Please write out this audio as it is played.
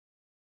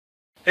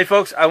Hey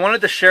folks, I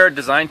wanted to share a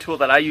design tool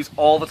that I use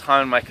all the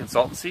time in my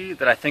consultancy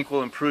that I think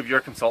will improve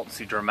your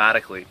consultancy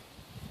dramatically.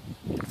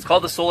 It's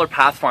called the Solar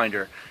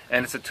Pathfinder,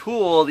 and it's a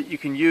tool that you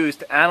can use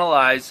to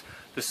analyze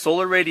the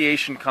solar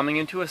radiation coming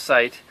into a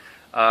site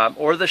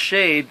or the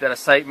shade that a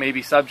site may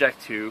be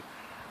subject to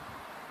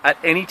at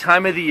any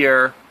time of the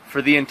year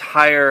for the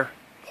entire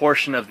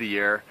portion of the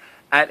year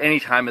at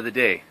any time of the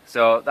day.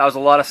 So that was a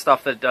lot of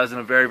stuff that it does in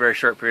a very, very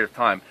short period of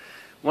time.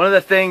 One of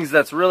the things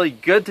that's really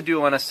good to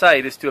do on a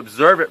site is to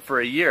observe it for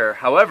a year.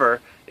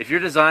 However, if you're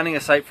designing a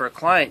site for a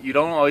client, you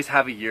don't always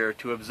have a year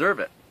to observe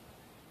it.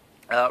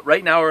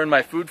 Right now we're in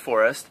my food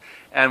forest,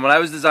 and when I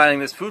was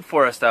designing this food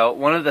forest out,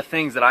 one of the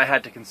things that I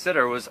had to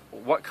consider was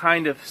what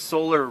kind of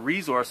solar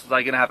resource was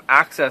I going to have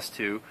access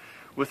to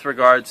with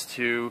regards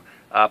to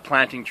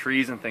planting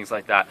trees and things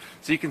like that.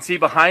 So you can see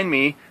behind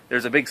me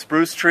there's a big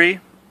spruce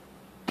tree,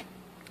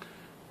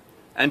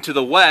 and to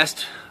the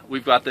west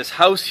we've got this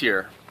house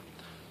here.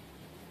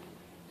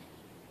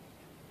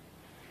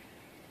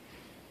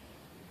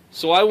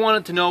 So I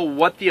wanted to know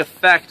what the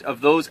effect of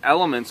those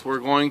elements were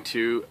going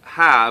to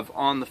have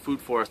on the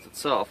food forest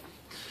itself.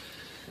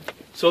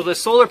 So the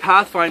Solar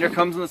Pathfinder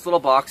comes in this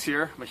little box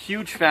here. I'm a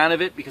huge fan of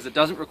it because it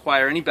doesn't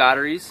require any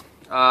batteries.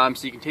 So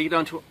you can take it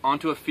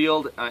onto a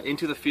field,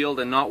 into the field,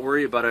 and not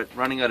worry about it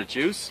running out of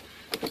juice.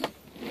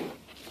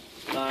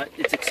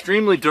 It's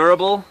extremely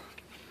durable,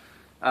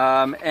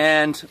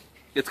 and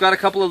it's got a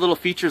couple of little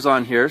features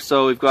on here.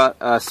 So we've got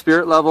a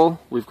spirit level,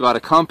 we've got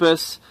a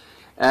compass,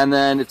 and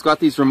then it's got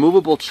these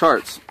removable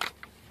charts.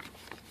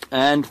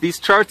 And these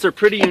charts are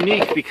pretty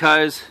unique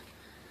because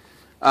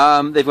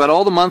they've got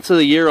all the months of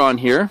the year on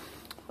here.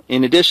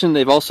 In addition,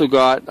 they've also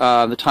got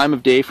the time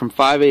of day from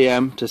 5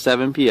 a.m. to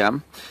 7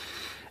 p.m.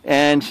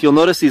 And you'll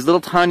notice these little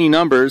tiny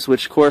numbers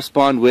which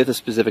correspond with a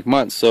specific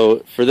month. So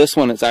for this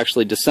one, it's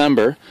actually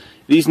December.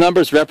 These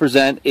numbers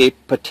represent a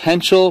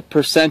potential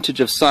percentage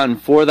of sun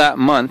for that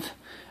month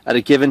at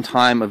a given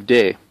time of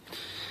day.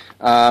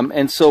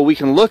 And so we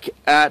can look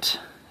at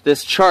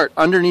this chart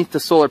underneath the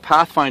Solar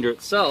Pathfinder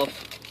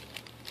itself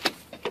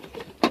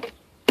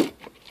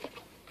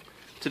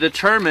to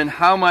determine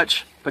how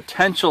much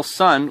potential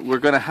sun we're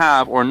going to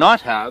have or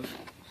not have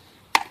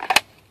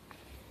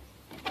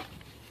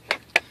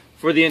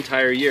for the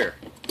entire year.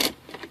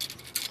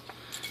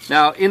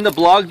 Now, in the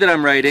blog that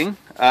I'm writing,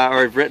 or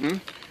I've written,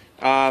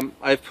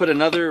 I've put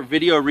another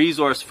video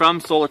resource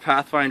from Solar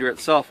Pathfinder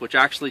itself, which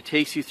actually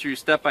takes you through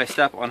step by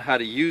step on how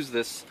to use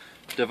this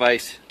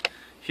device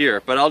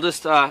here. But I'll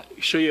just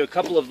show you a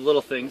couple of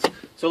little things.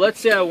 So let's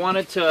say I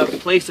wanted to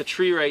place a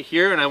tree right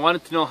here, and I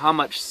wanted to know how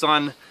much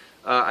sun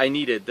I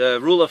needed. The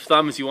rule of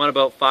thumb is you want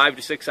about 5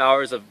 to 6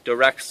 hours of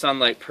direct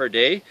sunlight per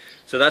day.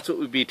 So that's what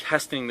we'd be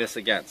testing this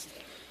against.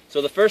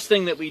 So the first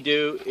thing that we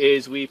do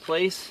is we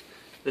place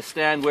the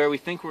stand where we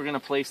think we're going to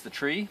place the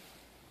tree.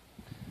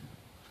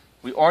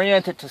 We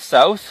orient it to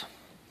south,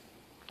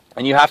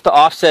 and you have to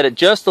offset it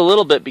just a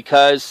little bit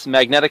because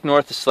magnetic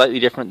north is slightly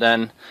different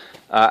than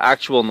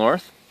actual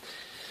north.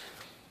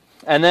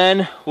 And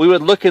then we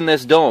would look in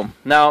this dome.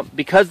 Now,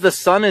 because the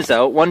sun is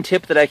out, one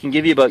tip that I can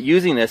give you about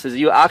using this is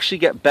you actually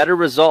get better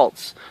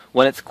results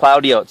when it's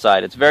cloudy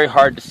outside. It's very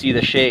hard to see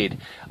the shade.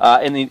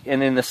 And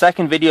in the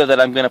second video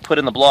that I'm going to put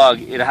in the blog,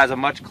 it has a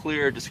much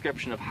clearer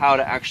description of how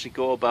to actually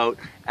go about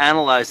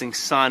analyzing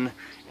sun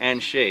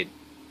and shade.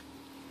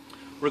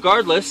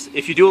 Regardless,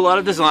 if you do a lot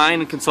of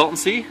design and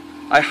consultancy,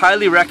 I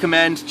highly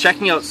recommend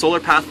checking out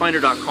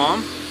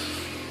solarpathfinder.com.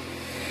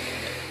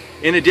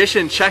 In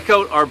addition, check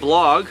out our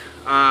blog,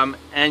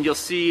 and you'll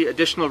see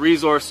additional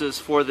resources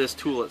for this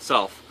tool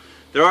itself.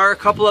 There are a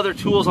couple other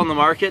tools on the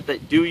market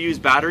that do use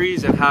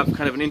batteries and have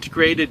kind of an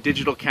integrated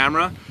digital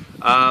camera,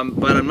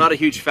 but I'm not a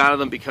huge fan of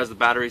them because the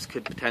batteries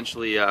could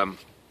potentially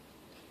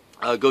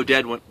go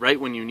dead right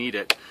when you need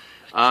it.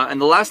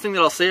 And the last thing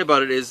that I'll say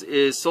about it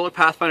is Solar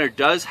Pathfinder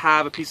does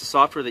have a piece of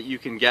software that you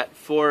can get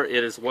for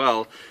it as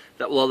well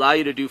that will allow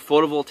you to do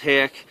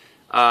photovoltaic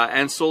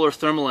and solar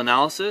thermal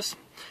analysis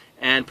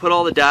and put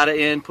all the data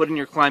in, put in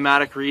your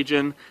climatic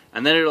region,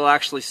 and then it'll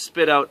actually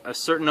spit out a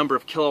certain number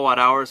of kilowatt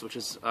hours, which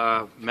is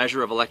a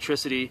measure of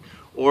electricity,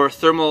 or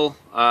thermal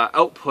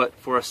output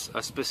for a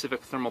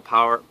specific thermal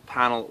power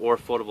panel or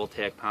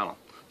photovoltaic panel.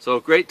 So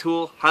great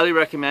tool, highly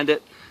recommend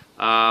it.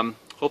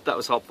 Hope that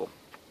was helpful.